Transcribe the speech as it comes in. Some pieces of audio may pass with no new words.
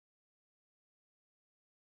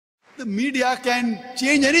the media can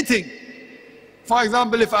change anything. For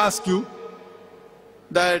example, if I ask you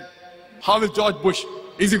that, how is George Bush?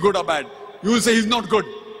 Is he good or bad? You will say he's not good.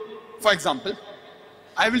 For example,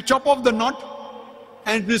 I will chop off the knot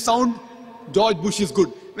and it will sound George Bush is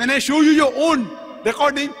good. When I show you your own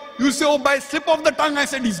recording, you say, oh, by slip of the tongue I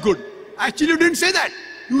said he's good. Actually, you didn't say that.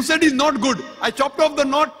 You said he's not good. I chopped off the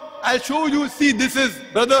knot. I'll show you, see, this is,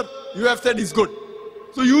 brother, you have said he's good.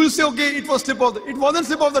 So you will say, okay, it was slip of the, it wasn't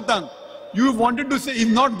slip of the tongue. You wanted to say he's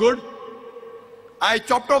not good. I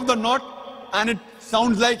chopped off the knot and it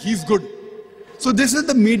sounds like he's good. So this is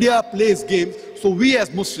the media plays games. So we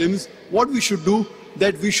as Muslims, what we should do,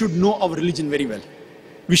 that we should know our religion very well.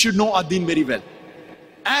 We should know our deen very well.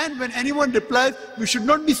 And when anyone replies, we should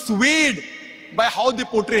not be swayed by how they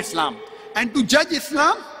portray Islam. And to judge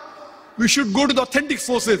Islam, we should go to the authentic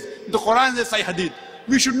sources, the Quran and the Sahih Hadith.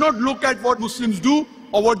 We should not look at what Muslims do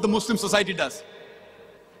or what the Muslim society does.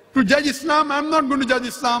 To judge Islam, I'm not going to judge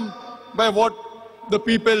Islam by what the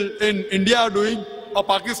people in India are doing, or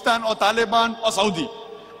Pakistan, or Taliban, or Saudi.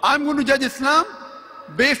 I'm going to judge Islam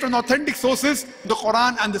based on authentic sources, the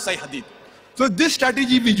Quran and the Sahih Hadith. So this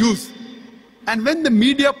strategy we use. And when the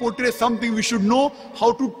media portrays something, we should know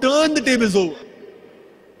how to turn the tables over.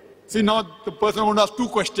 See, now the person won't ask two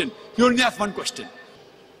questions. He only asks one question.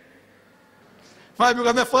 Why?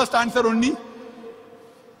 Because my first answer only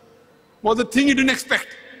was the thing he didn't expect.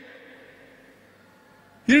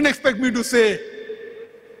 He didn't expect me to say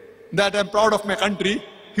that I'm proud of my country.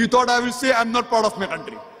 He thought I will say I'm not proud of my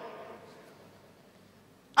country.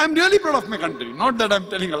 I'm really proud of my country, not that I'm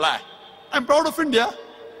telling a lie. I'm proud of India.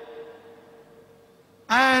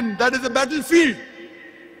 And that is a battlefield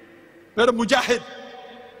where a mujahid,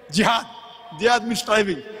 jihad means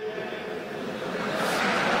striving.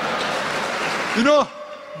 You know,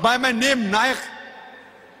 by my name Naik,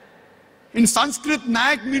 in Sanskrit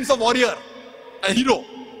Naik means a warrior, a hero.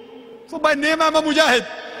 So by name I'm a mujahid.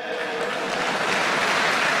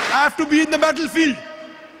 I have to be in the battlefield.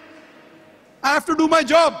 I have to do my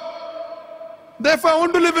job. Therefore I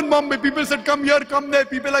want to live in Bombay. People said come here, come there.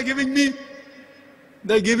 People are giving me,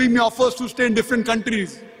 they're giving me offers to stay in different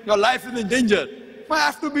countries. Your life is in danger. I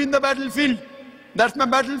have to be in the battlefield. That's my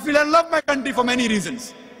battlefield. I love my country for many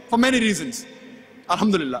reasons. For many reasons.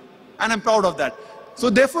 Alhamdulillah. And I'm proud of that. So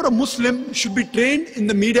therefore a Muslim should be trained in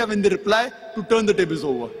the media when they reply to turn the tables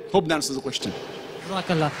over. Hope that answers the question.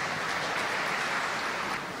 Jazakallah.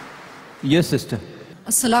 Yes, sister.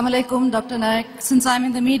 Assalamu alaikum, Dr. Naik. Since I'm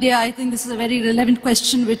in the media, I think this is a very relevant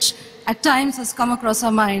question which at times has come across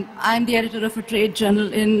our mind. I'm the editor of a trade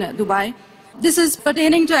journal in Dubai. This is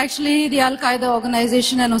pertaining to actually the Al-Qaeda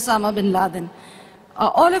organization and Osama bin Laden.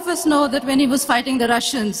 All of us know that when he was fighting the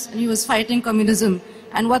Russians, and he was fighting communism,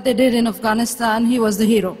 and what they did in Afghanistan, he was the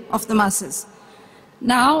hero of the masses.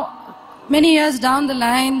 Now, many years down the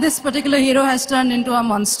line, this particular hero has turned into a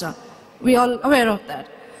monster. We're all aware of that.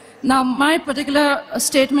 Now, my particular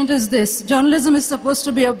statement is this. Journalism is supposed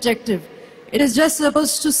to be objective. It is just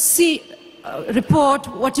supposed to report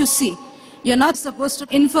what you see. You're not supposed to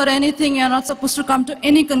infer anything. You're not supposed to come to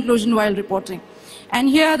any conclusion while reporting. And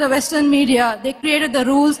here, the Western media, they created the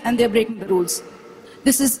rules and they're breaking the rules.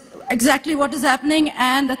 This is exactly what is happening,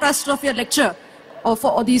 and the thrust of your lecture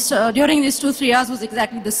during these 2-3 hours was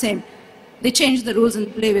exactly the same. They changed the rules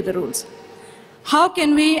and play with the rules. How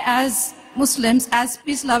can we, as Muslims, as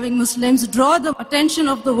peace-loving Muslims, draw the attention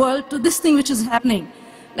of the world to this thing which is happening?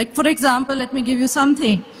 Like, for example, let me give you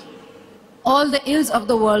something. All the ills of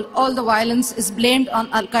the world, all the violence is blamed on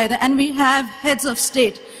Al-Qaeda, and we have heads of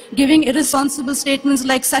state giving irresponsible statements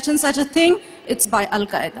like such and such a thing, it's by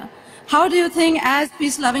Al-Qaeda. How do you think, as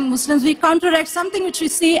peace-loving Muslims, we counteract something which we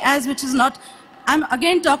see as which is not? I'm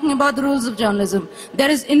again talking about the rules of journalism. There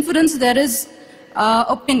is inference, there is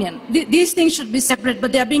opinion. These things should be separate,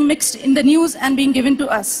 but they are being mixed in the news and being given to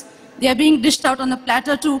us. They are being dished out on a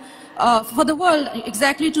platter for the world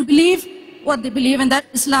exactly to believe what they believe, and that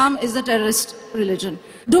Islam is a terrorist religion.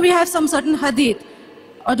 Do we have some certain hadith,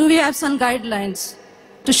 or do we have some guidelines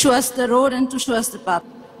to show us the road and to show us the path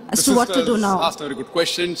as to what to do now? Asked a very good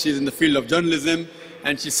question. She's in the field of journalism,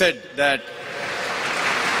 and she said that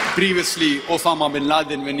previously Osama bin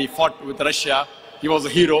Laden, when he fought with Russia, he was a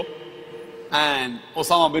hero, and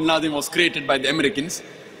Osama bin Laden was created by the Americans.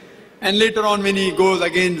 And later on, when he goes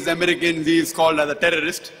against the Americans, he is called as a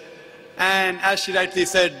terrorist. And as she rightly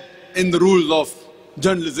said, in the rules of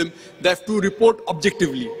journalism, they have to report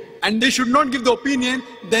objectively. And they should not give the opinion.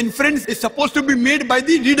 The inference is supposed to be made by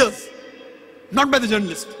the readers, not by the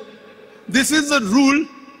journalist. This is a rule,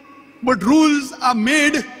 but rules are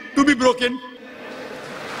made to be broken.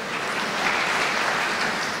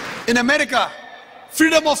 In America,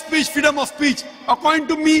 Freedom of speech, freedom of speech. According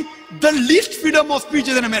to me, the least freedom of speech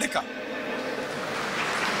is in America.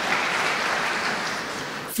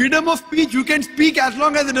 Freedom of speech, you can speak as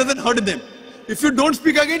long as it doesn't hurt them. If you don't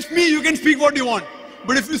speak against me, you can speak what you want.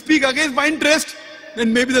 But if you speak against my interest,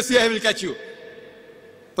 then maybe the CIA will catch you.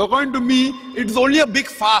 So according to me, it is only a big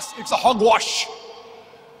farce. It's a hogwash.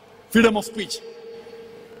 Freedom of speech.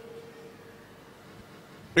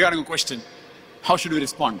 Regarding a question, how should we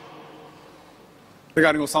respond?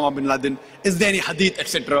 Regarding Osama bin Laden, is there any hadith,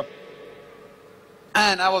 etc.?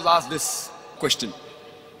 And I was asked this question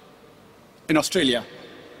in Australia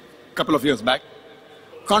a couple of years back.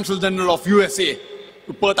 Consul General of USA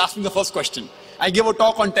to Perth asked me the first question. I gave a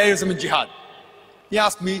talk on terrorism and jihad. He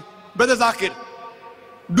asked me, Brother Zakir,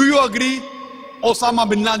 do you agree Osama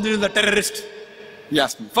bin Laden is a terrorist? He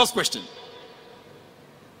asked me, first question.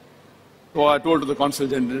 So I told to the Consul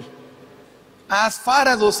General, as far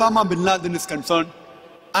as Osama bin Laden is concerned,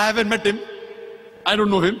 I haven't met him. I don't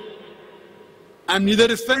know him. I'm neither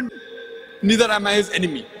his friend, neither am I his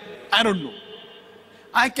enemy. I don't know.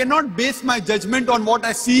 I cannot base my judgment on what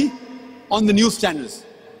I see on the news channels,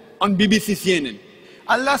 on BBC, CNN.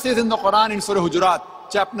 Allah says in the Quran in Surah Hujurat,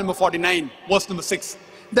 chapter number 49, verse number 6,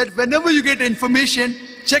 that whenever you get information,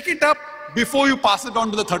 check it up before you pass it on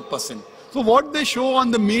to the third person. So what they show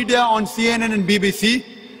on the media, on CNN and BBC,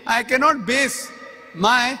 I cannot base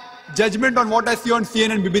my judgment on what I see on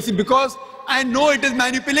CNN and BBC because I know it is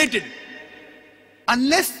manipulated.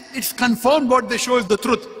 Unless it's confirmed what they show is the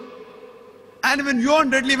truth. And when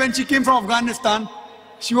Yuan Redley, when she came from Afghanistan,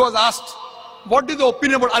 she was asked, what is the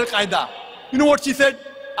opinion about Al-Qaeda? You know what she said?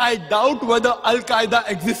 I doubt whether Al-Qaeda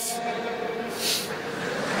exists.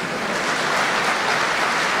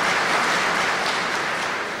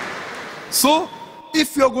 So,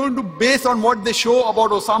 if you're going to base on what they show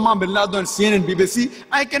about Osama bin Laden and CNN and BBC,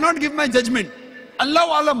 I cannot give my judgment.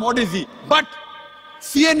 Allahu Alam, what is he? But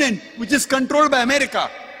CNN, which is controlled by America,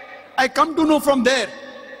 I come to know from there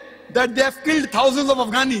that they have killed thousands of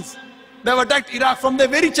Afghanis. They have attacked Iraq from their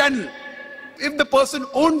very channel. If the person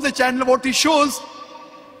owns the channel, what he shows,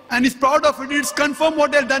 and is proud of it, it's confirmed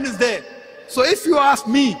what they have done is there. So if you ask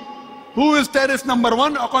me, who is terrorist number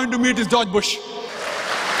one, according to me it is George Bush.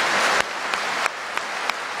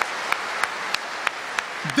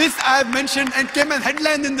 This I have mentioned and came as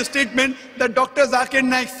headline in the statement that Dr. Zakir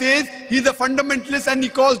Naik says he's a fundamentalist and he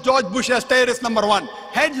calls George Bush as terrorist number one.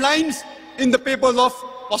 Headlines in the papers of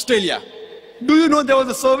Australia. Do you know there was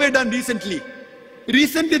a survey done recently?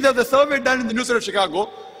 Recently there was a survey done in the University of Chicago.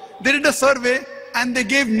 They did a survey and they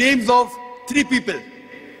gave names of three people.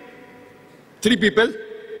 Three people.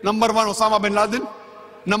 Number one, Osama bin Laden.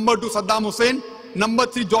 Number two, Saddam Hussein. Number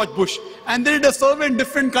three, George Bush. And they did a survey in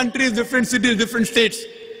different countries, different cities, different states.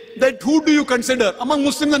 That who do you consider, among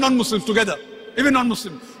Muslims and non-Muslims together, even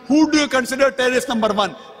non-Muslims, who do you consider terrorist number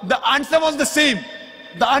one? The answer was the same.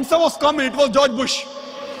 The answer was common, it was George Bush.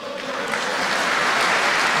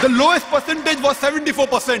 The lowest percentage was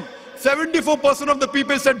 74%. 74% of the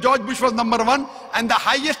people said George Bush was number one, and the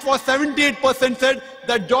highest was 78% said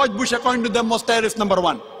that George Bush, according to them, was terrorist number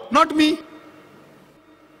one. Not me.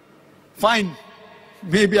 Fine.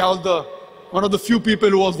 Maybe I was one of the few people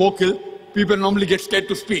who was vocal. People normally get scared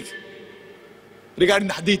to speak. Regarding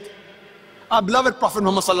the hadith, our beloved Prophet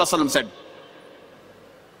Muhammad said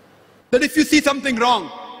that if you see something wrong,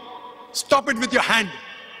 stop it with your hand.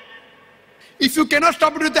 If you cannot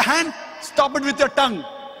stop it with your hand, stop it with your tongue.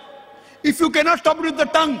 If you cannot stop it with the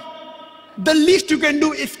tongue, the least you can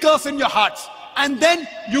do is curse in your hearts. And then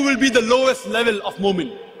you will be the lowest level of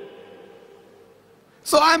mu'min.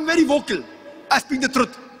 So I am very vocal. I speak the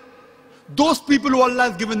truth. Those people who Allah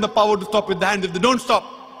has given the power to stop with the hand, if they don't stop,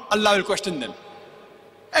 Allah will question them.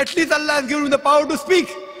 At least Allah has given me the power to speak.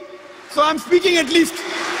 So I'm speaking at least.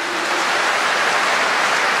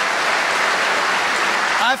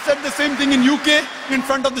 I've said the same thing in UK, in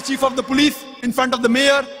front of the chief of the police, in front of the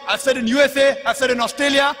mayor. I've said in USA, I've said in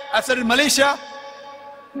Australia, I've said in Malaysia.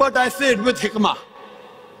 But I say it with hikmah.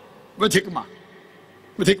 With hikmah.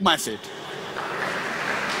 With hikmah I say it.